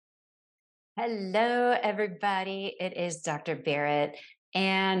Hello, everybody. It is Dr. Barrett.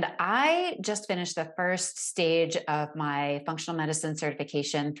 And I just finished the first stage of my functional medicine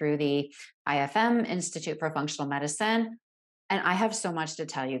certification through the IFM Institute for Functional Medicine. And I have so much to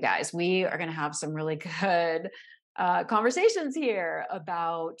tell you guys. We are going to have some really good conversations here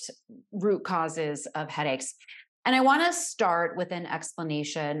about root causes of headaches. And I want to start with an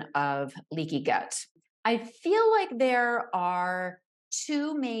explanation of leaky gut. I feel like there are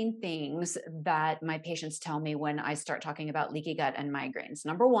two main things that my patients tell me when I start talking about leaky gut and migraines.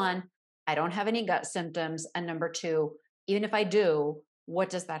 Number one, I don't have any gut symptoms. And number two, even if I do, what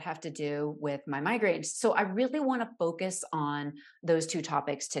does that have to do with my migraines? So I really want to focus on those two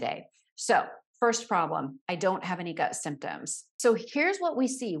topics today. So, first problem, I don't have any gut symptoms. So here's what we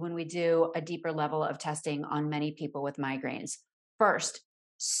see when we do a deeper level of testing on many people with migraines. First,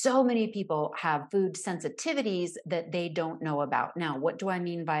 so many people have food sensitivities that they don't know about. Now, what do I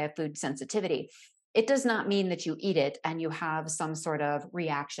mean by a food sensitivity? It does not mean that you eat it and you have some sort of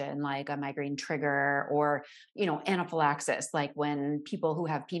reaction like a migraine trigger or, anaphylaxis, like when people who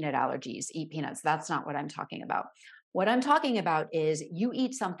have peanut allergies eat peanuts. That's not what I'm talking about. What I'm talking about is you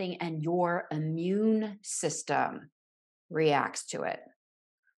eat something and your immune system reacts to it.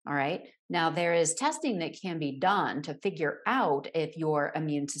 All right. Now, there is testing that can be done to figure out if your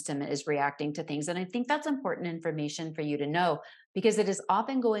immune system is reacting to things. And I think that's important information for you to know because it is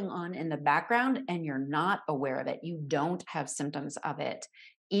often going on in the background and you're not aware of it. You don't have symptoms of it.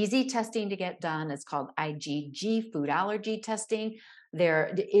 Easy testing to get done is called IgG, food allergy testing.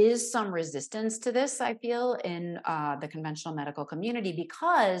 There is some resistance to this, I feel, in the conventional medical community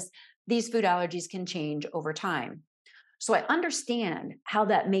because these food allergies can change over time. So I understand how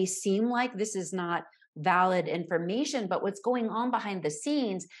that may seem like this is not valid information, but what's going on behind the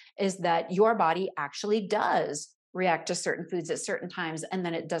scenes is that your body actually does react to certain foods at certain times, and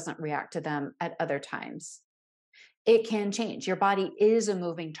then it doesn't react to them at other times. It can change. Your body is a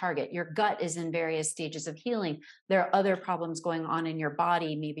moving target. Your gut is in various stages of healing. There are other problems going on in your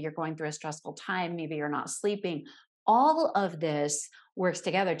body. Maybe you're going through a stressful time. Maybe you're not sleeping. All of this works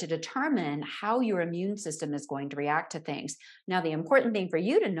together to determine how your immune system is going to react to things. Now, the important thing for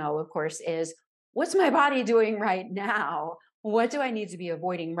you to know, of course, is what's my body doing right now? What do I need to be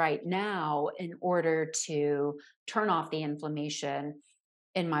avoiding right now in order to turn off the inflammation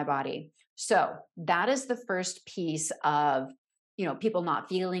in my body? So that is the first piece of, people not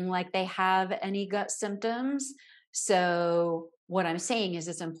feeling like they have any gut symptoms. So what I'm saying is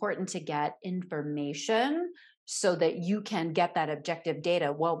it's important to get information so that you can get that objective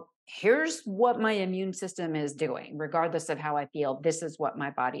data. Well, here's what my immune system is doing, regardless of how I feel. This is what my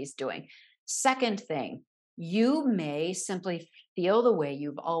body's doing. Second thing, you may simply feel the way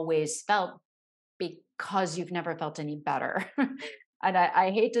you've always felt because you've never felt any better. And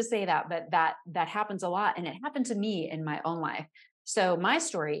I hate to say that, but that happens a lot. And it happened to me in my own life. So my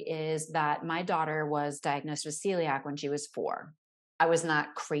story is that my daughter was diagnosed with celiac when she was 4. I was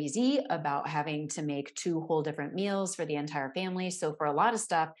not crazy about having to make 2 whole different meals for the entire family. So for a lot of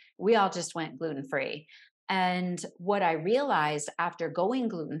stuff, we all just went gluten-free. And what I realized after going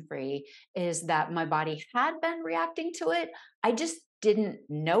gluten-free is that my body had been reacting to it. I just didn't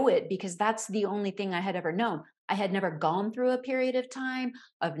know it because that's the only thing I had ever known. I had never gone through a period of time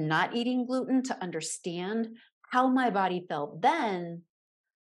of not eating gluten to understand how my body felt then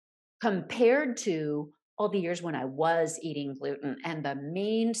compared to all the years when I was eating gluten. And the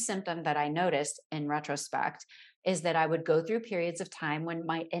main symptom that I noticed in retrospect is that I would go through periods of time when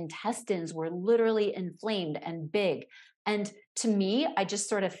my intestines were literally inflamed and big. And to me, I just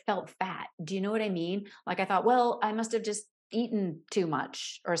sort of felt fat. Do you know what I mean? Like I thought, well, I must have just eaten too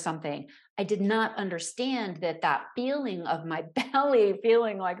much or something. I did not understand that feeling of my belly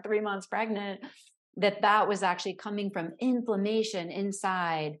feeling like 3 months pregnant, that was actually coming from inflammation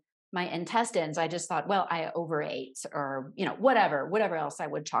inside my intestines. I just thought, well, I overate or, whatever else I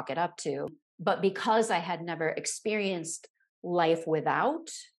would chalk it up to. But because I had never experienced life without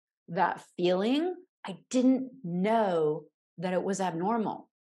that feeling, I didn't know that it was abnormal.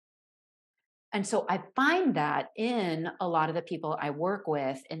 And so I find that in a lot of the people I work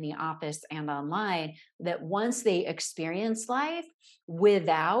with in the office and online, that once they experience life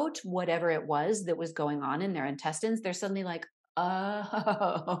without whatever it was that was going on in their intestines, they're suddenly like,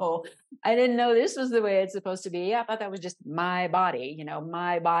 oh, I didn't know this was the way it's supposed to be. I thought that was just my body.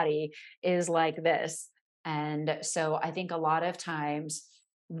 My body is like this. And so I think a lot of times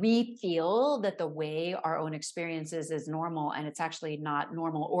we feel that the way our own experiences is normal, and it's actually not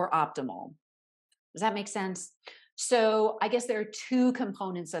normal or optimal. Does that make sense? So I guess there are two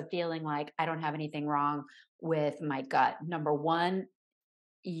components of feeling like I don't have anything wrong with my gut. Number one,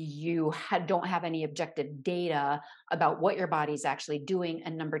 you don't have any objective data about what your body's actually doing.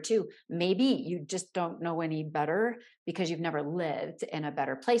 And number two, maybe you just don't know any better because you've never lived in a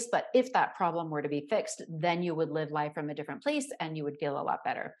better place. But if that problem were to be fixed, then you would live life from a different place and you would feel a lot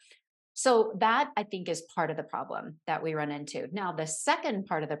better. So that, I think, is part of the problem that we run into. Now, the second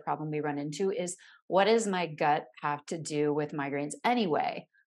part of the problem we run into is, what does my gut have to do with migraines anyway?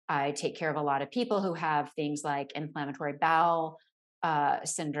 I take care of a lot of people who have things like inflammatory bowel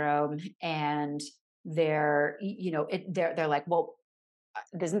syndrome, and they're like, well,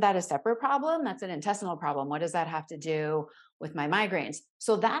 isn't that a separate problem? That's an intestinal problem. What does that have to do with my migraines?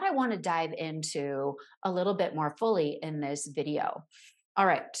 So that I want to dive into a little bit more fully in this video. All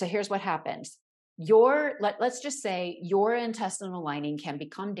right, so here's what happens. Let's just say your intestinal lining can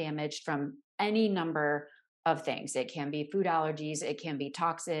become damaged from any number of things. It can be food allergies, it can be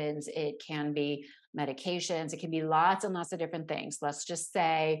toxins, it can be medications, it can be lots and lots of different things. Let's just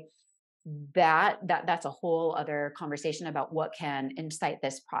say that's a whole other conversation about what can incite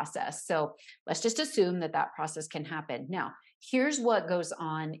this process. So let's just assume that that process can happen. Now, here's what goes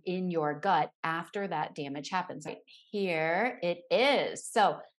on in your gut after that damage happens. Right here it is.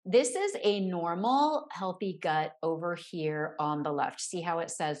 So this is a normal, healthy gut over here on the left. See how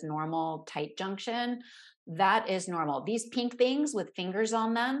it says normal tight junction? That is normal. These pink things with fingers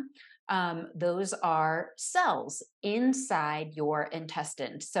on them, those are cells inside your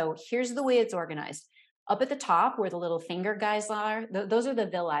intestines. So here's the way it's organized. Up at the top, where the little finger guys are, those are the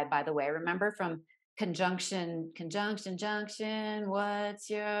villi, by the way. Remember from conjunction, junction, what's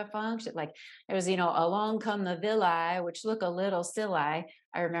your function? Like it was, along come the villi, which look a little silly.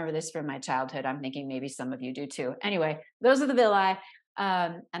 I remember this from my childhood. I'm thinking maybe some of you do too. Anyway, those are the villi,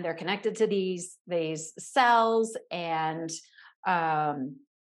 and they're connected to these cells, and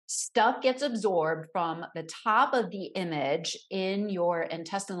stuff gets absorbed from the top of the image in your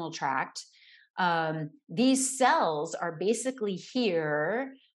intestinal tract. These cells are basically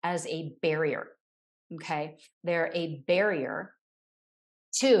here as a barrier. Okay. They're a barrier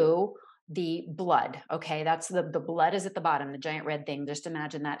to the blood. Okay. That's the blood is at the bottom, the giant red thing. Just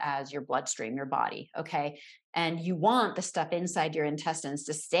imagine that as your bloodstream, your body. Okay. And you want the stuff inside your intestines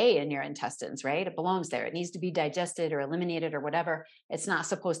to stay in your intestines, right? It belongs there. It needs to be digested or eliminated or whatever. It's not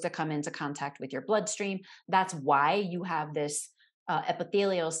supposed to come into contact with your bloodstream. That's why you have this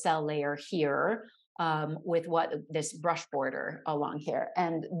epithelial cell layer here, with this brush border along here.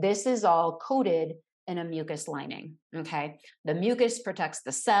 And this is all coated in a mucus lining. Okay. The mucus protects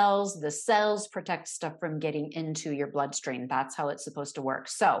the cells protect stuff from getting into your bloodstream. That's how it's supposed to work.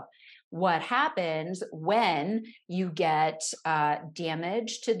 So what happens when you get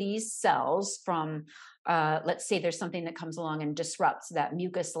damage to these cells from, let's say there's something that comes along and disrupts that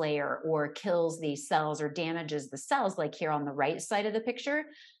mucus layer or kills these cells or damages the cells, like here on the right side of the picture,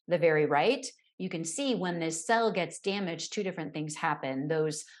 the very right, you can see when this cell gets damaged, two different things happen.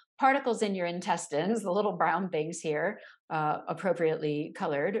 Those particles in your intestines, the little brown things here, appropriately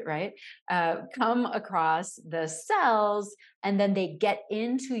colored, right, come across the cells, and then they get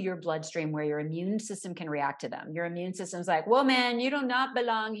into your bloodstream where your immune system can react to them. Your immune system's like, whoa, man, you do not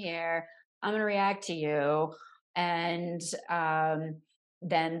belong here. I'm going to react to you. And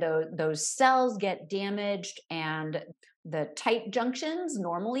then those cells get damaged, and the tight junctions,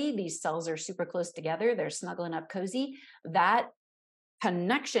 normally these cells are super close together. They're snuggling up cozy. That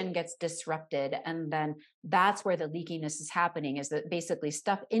connection gets disrupted, and then that's where the leakiness is happening, is that basically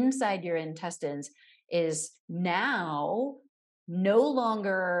stuff inside your intestines is now no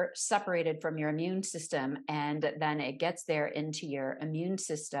longer separated from your immune system, and then it gets there into your immune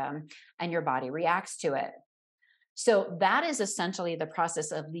system and your body reacts to it. So that is essentially the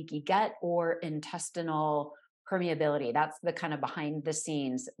process of leaky gut or intestinal permeability. That's the kind of behind the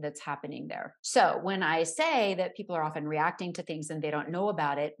scenes that's happening there. So when I say that people are often reacting to things and they don't know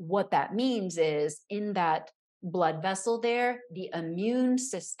about it, what that means is in that blood vessel there, the immune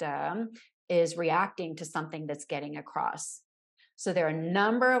system is reacting to something that's getting across. So there are a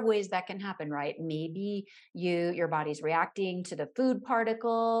number of ways that can happen, right? Maybe your body's reacting to the food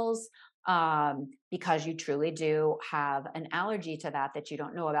particles, because you truly do have an allergy to that you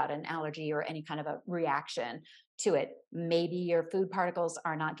don't know about, an allergy or any kind of a reaction to it. Maybe your food particles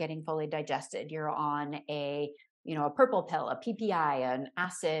are not getting fully digested. You're on a purple pill, a PPI, an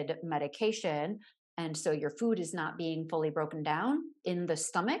acid medication. And so your food is not being fully broken down in the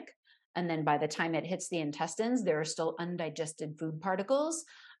stomach. And then by the time it hits the intestines, there are still undigested food particles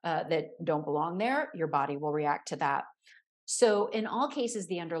that don't belong there. Your body will react to that. So in all cases,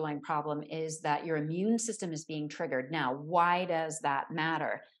 the underlying problem is that your immune system is being triggered. Now, why does that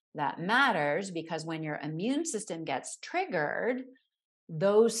matter? That matters because when your immune system gets triggered,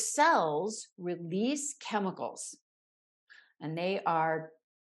 those cells release chemicals, and they are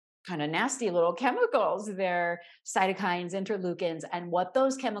kind of nasty little chemicals. They're cytokines, interleukins. And what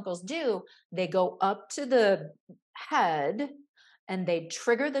those chemicals do, they go up to the head and they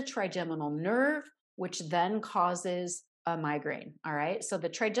trigger the trigeminal nerve, which then causes a migraine. All right. So the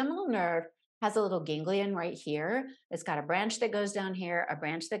trigeminal nerve has a little ganglion right here. It's got a branch that goes down here, a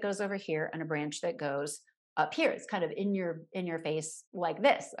branch that goes over here, and a branch that goes up here. It's kind of in your face like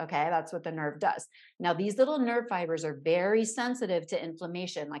this. Okay, that's what the nerve does. Now, these little nerve fibers are very sensitive to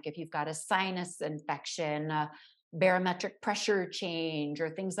inflammation. Like if you've got a sinus infection, barometric pressure change, or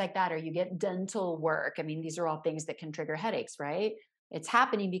things like that, or you get dental work. I mean, these are all things that can trigger headaches, right? It's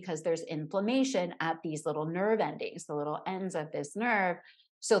happening because there's inflammation at these little nerve endings, the little ends of this nerve.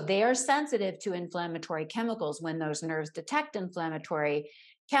 So they are sensitive to inflammatory chemicals. When those nerves detect inflammatory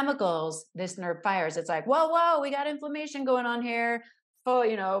chemicals, this nerve fires. It's like, whoa, whoa, we got inflammation going on here.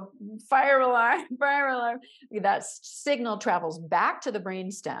 Oh, fire alarm, fire alarm. That signal travels back to the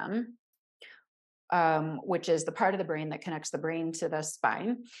brainstem, which is the part of the brain that connects the brain to the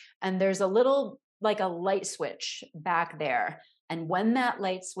spine. And there's a little, like a light switch back there. And when that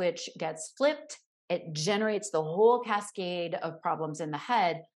light switch gets flipped, it generates the whole cascade of problems in the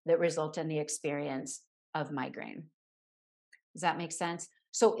head that result in the experience of migraine. Does that make sense?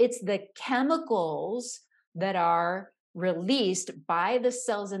 So it's the chemicals that are released by the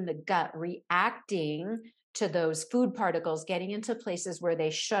cells in the gut reacting to those food particles, getting into places where they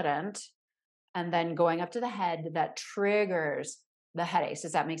shouldn't, and then going up to the head that triggers the headaches.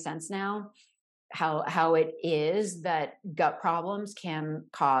 Does that make sense now? How it is that gut problems can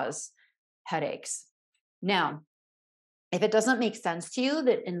cause headaches. Now, if it doesn't make sense to you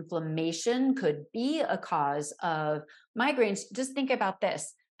that inflammation could be a cause of migraines, just think about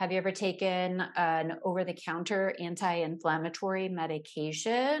this. Have you ever taken an over-the-counter anti-inflammatory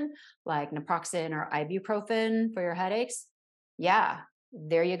medication like naproxen or ibuprofen for your headaches? Yeah,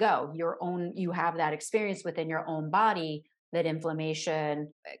 there you go. You have that experience within your own body that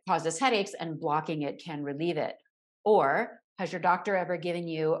inflammation causes headaches, and blocking it can relieve it. Or has your doctor ever given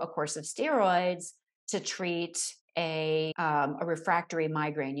you a course of steroids to treat a refractory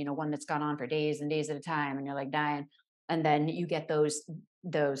migraine, one that's gone on for days and days at a time, and you're like dying, and then you get those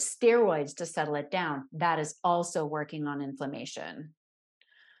steroids to settle it down? That is also working on inflammation.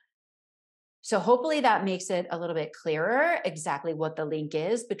 So hopefully that makes it a little bit clearer exactly what the link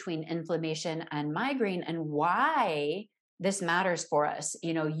is between inflammation and migraine and why this matters for us.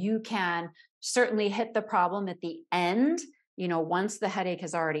 You can certainly hit the problem at the end. Once the headache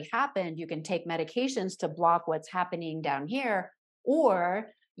has already happened, you can take medications to block what's happening down here, or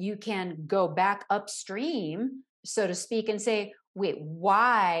you can go back upstream, so to speak, and say, wait,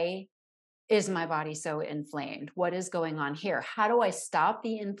 why is my body so inflamed? What is going on here? How do I stop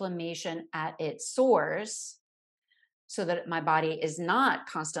the inflammation at its source so that my body is not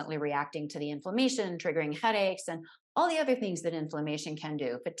constantly reacting to the inflammation, triggering headaches and all the other things that inflammation can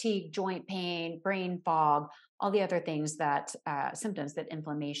do: fatigue, joint pain, brain fog, all the other things that symptoms that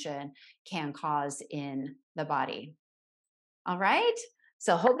inflammation can cause in the body. All right.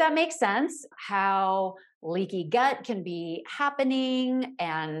 So hope that makes sense, how leaky gut can be happening,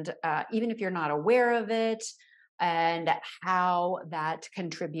 and even if you're not aware of it, and how that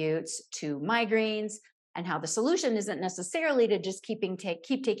contributes to migraines, and how the solution isn't necessarily to just keep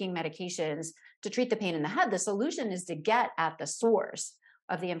taking medications to treat the pain in the head. The solution is to get at the source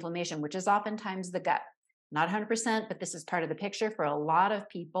of the inflammation, which is oftentimes the gut. Not 100%, but this is part of the picture for a lot of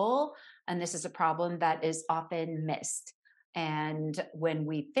people, and this is a problem that is often missed. And when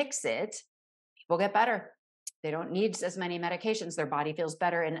we fix it, people get better. They don't need as many medications. Their body feels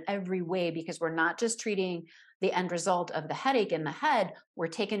better in every way, because we're not just treating the end result of the headache in the head. We're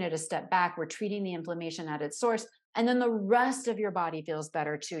taking it a step back. We're treating the inflammation at its source. And then the rest of your body feels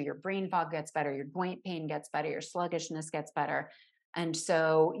better too. Your brain fog gets better. Your joint pain gets better. Your sluggishness gets better. And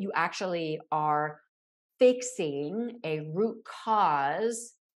so you actually are fixing a root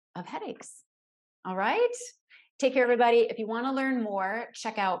cause of headaches. All right. Take care, everybody. If you want to learn more,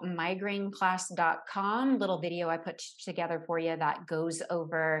 check out migraineclass.com. Little video I put together for you that goes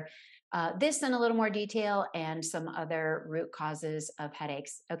over this in a little more detail and some other root causes of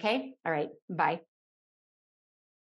headaches. Okay. All right. Bye.